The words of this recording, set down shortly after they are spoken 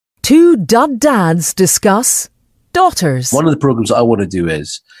Two Dud Dads discuss daughters. One of the programs that I want to do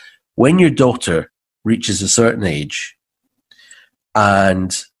is when your daughter reaches a certain age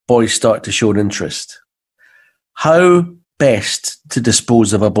and boys start to show an interest, how best to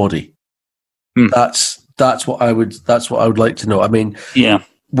dispose of a body. That's what I would like to know. I mean, yeah.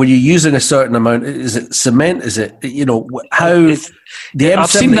 When you're using a certain amount, is it cement? Is it, how the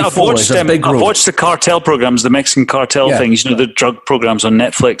M74 is a big road. I've watched the cartel programs, the Mexican cartel things, the drug programs on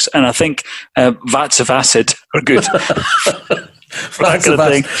Netflix, and I think vats of acid are good. Vats of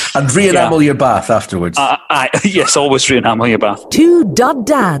acid. And re-enamel your bath afterwards. Yes, always re-enamel your bath. Two Dud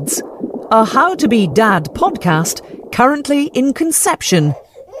Dads, a How to Be Dad podcast currently in conception.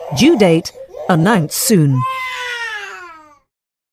 Due date announced soon.